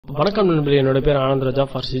வணக்கம் நண்பர்களே, என்னோட பேர் ஆனந்தராஜா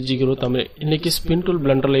ஃபார் சிஜி குரு தமிழ். இன்னைக்கு ஸ்பின் டூல்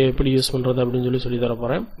பிளெண்டர்ல எப்படி யூஸ் பண்றது அப்படின்னு சொல்லி தர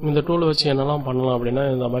போறேன். இந்த டூல் வச்சு என்னெல்லாம் பண்ணலாம் அப்படின்னா,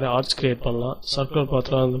 இந்த மாதிரி ஆர்ச் கிரியேட் பண்ணலாம், சர்க்கிள்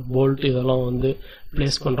பாத்லாம் அந்த போல்ட் இதெல்லாம் வந்து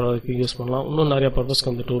பிளேஸ் பண்றதுக்கு யூஸ் பண்ணலாம். இன்னும் நிறைய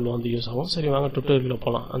பர்பஸ்க்கு அந்த டூல் வந்து யூஸ் ஆகும். சரி வாங்க டுட்டோரியல்ல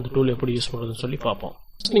போகலாம், அந்த டூல் எப்படி யூஸ் பண்றதுன்னு சொல்லி பார்ப்போம்.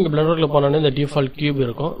 நீங்க பிளெண்டர்ல போனோன்னே இந்த டிஃபால்ட் கியூப்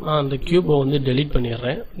இருக்கும். நான் அந்த கியூபை வந்து டெலீட்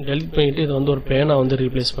பண்ணிடுறேன். டெலீட் பண்ணிட்டு இதை வந்து ஒரு பேனா வந்து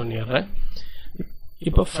ரீப்ளேஸ் பண்ணிடுறேன்.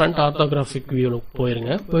 இப்போ ஃப்ரண்ட் ஆர்த்தோகிராஃபிக் வியூவில்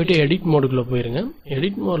போயிட்டு எடிட் மோடுக்குள்ள போயிருங்க.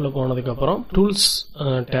 எடிட் மோடில் போனதுக்கப்புறம் டூல்ஸ்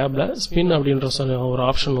டேப்ல ஸ்பின் அப்படின்ற ஒரு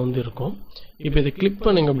ஆப்ஷன் வந்து இருக்கும். இப்போ இதை கிளிக்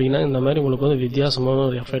பண்ணுங்க அப்படின்னா இந்த மாதிரி உங்களுக்கு வந்து வித்தியாசமான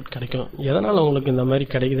ஒரு எஃபெக்ட் கிடைக்கும். எதனால் உங்களுக்கு இந்த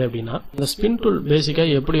மாதிரி கிடைக்குது அப்படின்னா, இந்த ஸ்பின் டூல்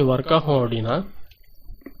பேசிக்காக எப்படி ஒர்க் ஆகும் அப்படின்னா,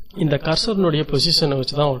 இந்த கர்சர்னுடைய பொசிஷனை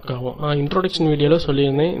வச்சு தான் ஒர்க் ஆகும். நான் இன்ட்ரோடக்ஷன் வீடியோவில்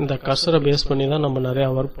சொல்லியிருந்தேன், இந்த கர்சரை பேஸ் பண்ணி தான் நம்ம நிறையா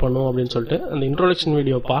ஒர்க் பண்ணுவோம் அப்படின்னு சொல்லிட்டு. அந்த இன்ட்ரோடக்ஷன்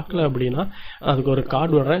வீடியோ பார்க்கல அப்படின்னா அதுக்கு ஒரு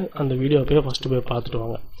கார்டு வர்றேன், அந்த வீடியோ போய் ஃபஸ்ட்டு போய் பார்த்துட்டு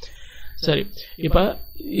வாங்க. சரி, இப்போ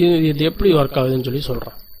இது எப்படி ஒர்க் ஆகுதுன்னு சொல்லி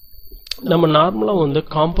சொல்கிறேன். நம்ம நார்மலாக வந்து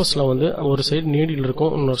காம்பஸில் வந்து ஒரு சைடு நீடில்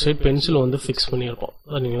இருக்கும், இன்னொரு சைடு பென்சில் வந்து ஃபிக்ஸ் பண்ணியிருப்போம்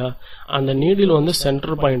சரிங்களா. அந்த நீடில் வந்து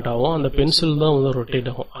சென்டர் பாயிண்ட் ஆகும், அந்த பென்சில் தான் வந்து ரொட்டேட்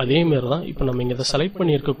ஆகும். அதேமாரி தான் இப்போ நம்ம இங்கே செலக்ட்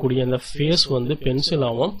பண்ணியிருக்கக்கூடிய அந்த ஃபேஸ் வந்து பென்சில்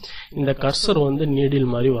ஆகும், இந்த கர்சர் வந்து நீடில்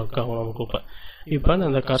மாதிரி ஒர்க் ஆகும் நமக்கு. இப்போ நான்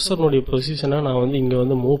அந்த கர்சர்னுடைய பொசிஷனை நான் வந்து இங்கே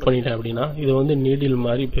வந்து மூவ் பண்ணிட்டேன் அப்படின்னா இது வந்து நீடில்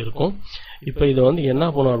மாதிரி இப்போ இருக்கும். இப்போ இதை வந்து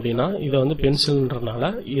என்ன பண்ணும் அப்படின்னா, இதை வந்து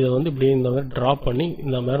பென்சில்ன்றனால இதை வந்து இப்படியே இந்த மாதிரி ட்ராப் பண்ணி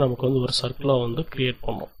இந்த மாதிரி நமக்கு வந்து ஒரு சர்க்கிளை வந்து கிரியேட்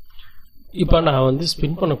பண்ணும். இப்போ நான் வந்து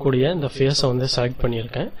ஸ்பின் பண்ணக்கூடிய இந்த ஃபேஸை வந்து செலக்ட்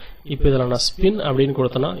பண்ணியிருக்கேன். இப்போ இதில் நான் ஸ்பின் அப்படின்னு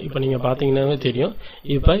கொடுத்தேன்னா இப்போ நீங்கள் பார்த்தீங்கன்னாவே தெரியும்.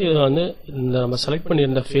 இப்போ இது வந்து இந்த நம்ம செலக்ட்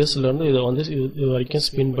பண்ணியிருந்த ஃபேஸ்லேருந்து இதை வந்து இது வரைக்கும்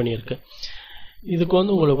ஸ்பின் பண்ணியிருக்கு. இதுக்கு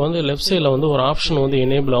வந்து உங்களுக்கு வந்து லெஃப்ட் சைடில் வந்து ஒரு ஆப்ஷன் வந்து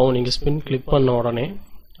எனேபிள் ஆகும். நீங்கள் ஸ்பின் கிளிக் பண்ண உடனே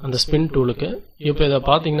அந்த ஸ்பின் டூலுக்கு இப்போ இதை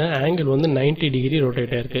பார்த்தீங்கன்னா ஆங்கிள் வந்து 90 டிகிரி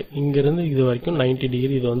ரொட்டேட் ஆயிருக்கு. இங்கேருந்து இது வரைக்கும் 90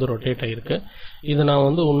 டிகிரி இது வந்து ரொட்டேட் ஆயிருக்கு. இதை நான்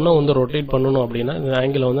வந்து இன்னும் வந்து ரொட்டேட் பண்ணணும் அப்படின்னா இந்த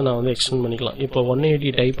ஆங்கிளை வந்து நான் வந்து எக்ஸ்டெண்ட் பண்ணிக்கலாம். இப்போ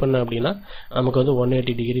 180 டைப் பண்ணேன் அப்படின்னா நமக்கு வந்து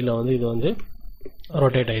 180 டிகிரியில் வந்து இது வந்து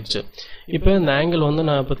ரொட்டேட் ஆயிடுச்சு. இப்போ இந்த ஆங்கிள் வந்து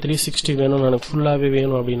நான் இப்போ 360 வேணும், எனக்கு ஃபுல்லாகவே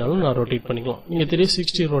வேணும் அப்படின்னாலும் நான் ரொட்டேட் பண்ணிக்கலாம். நீங்கள்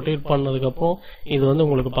 360 ரொட்டேட் பண்ணதுக்கப்புறம் இது வந்து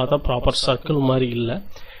உங்களுக்கு பார்த்தா ப்ராப்பர் சர்க்கிள் மாதிரி இல்லை.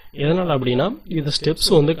 எதனால் அப்படின்னா இந்த ஸ்டெப்ஸ்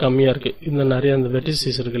வந்து கம்மியாக இருக்குது. இந்த நிறைய அந்த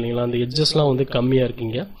வெர்டிசஸ் இருக்கு இல்லைங்களா, அந்த எட்ஜஸ்லாம் வந்து கம்மியாக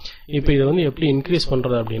இருக்குங்க. இப்போ இதை வந்து எப்படி இன்க்ரீஸ்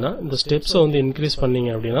பண்ணுறது அப்படின்னா, இந்த ஸ்டெப்ஸை வந்து இன்க்ரீஸ் பண்ணீங்க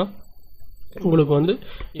அப்படின்னா உங்களுக்கு வந்து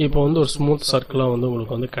இப்போ வந்து ஒரு ஸ்மூத் சர்க்கிளாக வந்து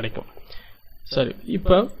உங்களுக்கு வந்து கிடைக்கும். சரி,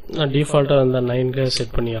 இப்போ நான் டிஃபால்ட்டாக அந்த 9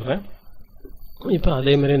 செட் பண்ணிடுறேன். இப்போ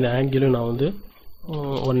அதேமாதிரி இந்த ஆங்கிளும் நான் வந்து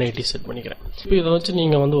 180 செட் பண்ணிக்கிறேன். இப்போ இதை வச்சு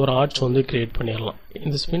நீங்கள் வந்து ஒரு ஆர்ச் வந்து கிரியேட் பண்ணிடலாம்.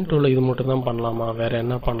 இந்த ஸ்பின் டூலில் இது மட்டும் தான் பண்ணலாமா, வேறு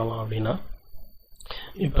என்ன பண்ணலாம் அப்படின்னா,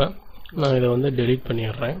 இப்போ நான் இதை வந்து டெலீட்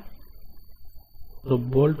பண்ணிடுறேன். ஒரு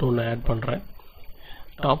போல்ட் ஒன்று ஆட் பண்ணுறேன்.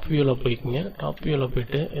 டாப் வியூவில் போய்க்குங்க. டாப் வியூவில்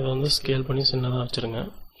போய்ட்டு இதை வந்து ஸ்கேல் பண்ணி சின்னதாக வச்சுருங்க.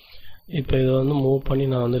 இப்போ இதை வந்து மூவ் பண்ணி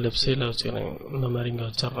நான் வந்து லெஃப்ட் சைடில் வச்சுக்கிறேன். இந்த மாதிரி இங்கே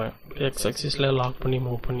வச்சிட்றேன். எக்ஸ் ஆக்சிஸில் லாக் பண்ணி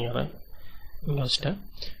மூவ் பண்ணிடுறேன். இங்கே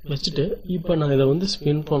வச்சுட்டு இப்போ நான் இதை வந்து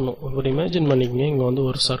ஸ்பின் பண்ணும். ஒரு இமேஜின் பண்ணிக்கங்க, இங்கே வந்து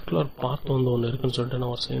ஒரு சர்க்குலர் பாத் வந்து ஒன்று இருக்குன்னு சொல்லிட்டு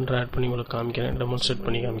நான் ஒரு சிலிண்டர் ஆட் பண்ணி உங்களுக்கு காமிக்கிறேன், டெமான்ஸ்ட்ரேட்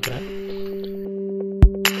பண்ணி காமிக்கிறேன்.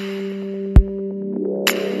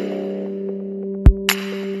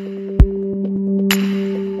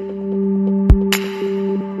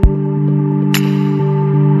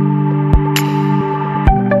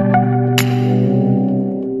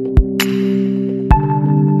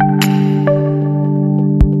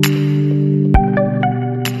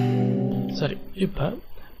 சரி, இப்போ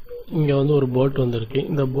இங்கே வந்து ஒரு போட் வந்துருக்கு.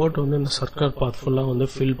 இந்த போட் வந்து இந்த சர்க்கிள் பாத் ஃபுல்லாக வந்து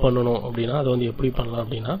ஃபில் பண்ணணும் அப்படின்னா அதை வந்து எப்படி பண்ணலாம்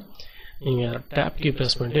அப்படின்னா, நீங்கள் டேப் கீ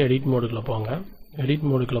ப்ரெஸ் பண்ணிட்டு எடிட் மோடுக்குள்ளே போங்க. எடிட்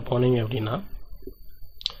மோடுக்குள்ளே போனீங்க அப்படின்னா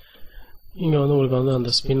இங்கே வந்து உங்களுக்கு வந்து அந்த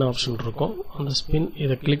ஸ்பின் ஆப்ஷன் இருக்கும். அந்த ஸ்பின்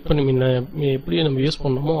இதை கிளிக் பண்ணி முன்ன எப்படி நம்ம யூஸ்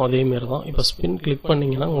பண்ணணுமோ அதேமாரி தான். இப்போ ஸ்பின் கிளிக்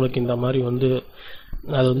பண்ணிங்கன்னா உங்களுக்கு இந்த மாதிரி வந்து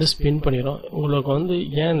அது வந்து ஸ்பின் பண்ணிடும். உங்களுக்கு வந்து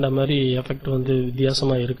ஏன் இந்த மாதிரி எஃபெக்ட் வந்து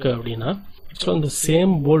வித்தியாசமாக இருக்குது அப்படின்னா, ஆக்சுவலாக இந்த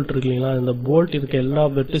சேம் போல்ட் இருக்கு இல்லைங்களா, இந்த போல்ட் இருக்க எல்லா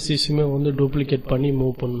வெர்டிசஸுமே வந்து டூப்ளிகேட் பண்ணி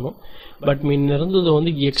மூவ் பண்ணணும். பட் முன்ன இருந்தது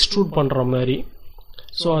வந்து எக்ஸ்ட்ரூட் பண்ணுற மாதிரி.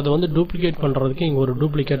 ஸோ அதை வந்து டூப்ளிகேட் பண்ணுறதுக்கு இங்கே ஒரு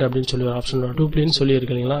டூப்ளிகேட் அப்படின்னு சொல்லி ஒரு ஆப்ஷன் டூப்ளின்னு சொல்லி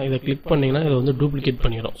இருக்கு இல்லைங்களா, இதை கிளிக் பண்ணிங்கன்னா இதை வந்து டூப்ளிகேட்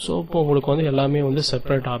பண்ணிடும். ஸோ இப்போ உங்களுக்கு வந்து எல்லாமே வந்து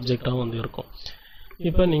செப்பரேட் ஆப்ஜெக்டாக வந்து இருக்கும்.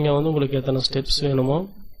 இப்போ நீங்கள் வந்து உங்களுக்கு எத்தனை ஸ்டெப்ஸ் வேணுமோ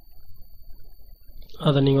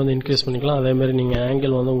அதை நீங்கள் வந்து இன்க்ரீஸ் பண்ணிக்கலாம். அதேமாதிரி நீங்கள்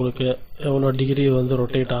ஆங்கிள் வந்து உங்களுக்கு எவ்வளோ டிகிரி வந்து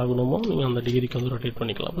ரொட்டேட் ஆகணுமோ நீங்கள் அந்த டிகிரிக்கு வந்து ரொட்டேட்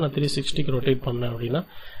பண்ணிக்கலாம். இப்போ நான் 360க்கு ரொட்டேட் பண்ணேன் அப்படின்னா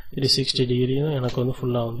 360 டிகிரியும் எனக்கு வந்து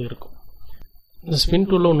ஃபுல்லாக வந்து இருக்கும். இந்த ஸ்பின்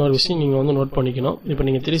டூலில் இன்னொரு விஷயம் நீங்கள் வந்து நோட் பண்ணிக்கணும். இப்போ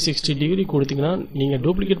நீங்கள் 360 டிகிரி கொடுத்தீங்கன்னா நீங்கள்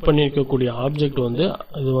டூப்ளிகேட் பண்ணியிருக்கக்கூடிய ஆப்ஜெக்ட் வந்து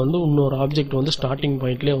அது வந்து இன்னொரு ஆப்ஜெக்ட் வந்து ஸ்டார்டிங்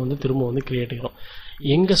பாயிண்ட்லேயே வந்து திரும்ப வந்து கிரியேட் ஆகிடும்.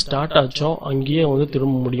 எங்கே ஸ்டார்ட் ஆச்சோ அங்கேயே வந்து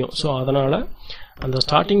திரும்ப முடியும். ஸோ அதனால் அந்த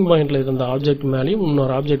ஸ்டார்டிங் பாயிண்ட்ல இருந்த ஆப்ஜெக்ட் மேலேயும்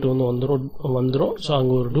இன்னொரு ஆப்ஜெக்ட் வந்து வந்துடும். ஸோ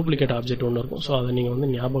அங்கே ஒரு டூப்ளிகேட் ஆப்ஜெக்ட் ஒன்று இருக்கும். ஸோ அதை நீங்கள் வந்து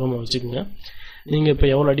ஞாபகமாக வச்சுக்கோங்க. நீங்கள் இப்போ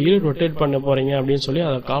எவ்வளோ டிகிரி ரொட்டேட் பண்ண போகிறீங்க அப்படின்னு சொல்லி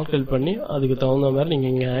அதை கால்குலேட் பண்ணி அதுக்கு தகுந்த மாதிரி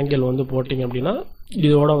நீங்கள் இங்கே ஆங்கிள் வந்து போட்டிங்க அப்படின்னா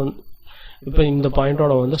இதோட வந்து இப்போ இந்த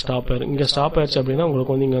பாயிண்டோட வந்து ஸ்டாப் ஆயிரும். இங்கே ஸ்டாப் ஆயிடுச்சு அப்படின்னா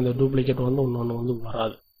உங்களுக்கு வந்து இங்கே அந்த டூப்ளிகேட் வந்து ஒன்று வந்து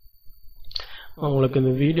வராது. உங்களுக்கு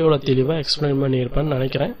இந்த வீடியோவில் தெளிவாக எக்ஸ்பிளைன் பண்ணியிருப்பேன்னு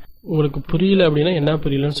நினைக்கிறேன். உங்களுக்கு புரியல அப்படின்னா என்ன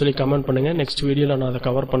புரியலன்னு சொல்லி கமெண்ட் பண்ணுங்கள். நெக்ஸ்ட் வீடியோவில் நான் அதை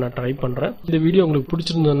கவர் பண்ண ட்ரை பண்ணுறேன். இந்த வீடியோ உங்களுக்கு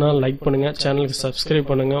பிடிச்சிருந்ததுன்னா லைக் பண்ணுங்கள், சேனலுக்கு சப்ஸ்கிரைப்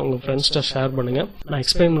பண்ணுங்கள், உங்கள் ஃப்ரெண்ட்ஸ்கிட்ட ஷேர் பண்ணுங்கள். நான்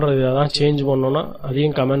எக்ஸ்பிளைன் பண்ணுறது எதாவது சேஞ்ச் பண்ணணுன்னா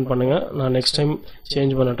அதையும் கமெண்ட் பண்ணுங்கள். நான் நெக்ஸ்ட் டைம்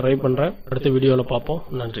சேஞ்ச் பண்ண ட்ரை பண்ணுறேன். அடுத்த வீடியோவில் பார்ப்போம்.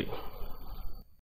 நன்றி.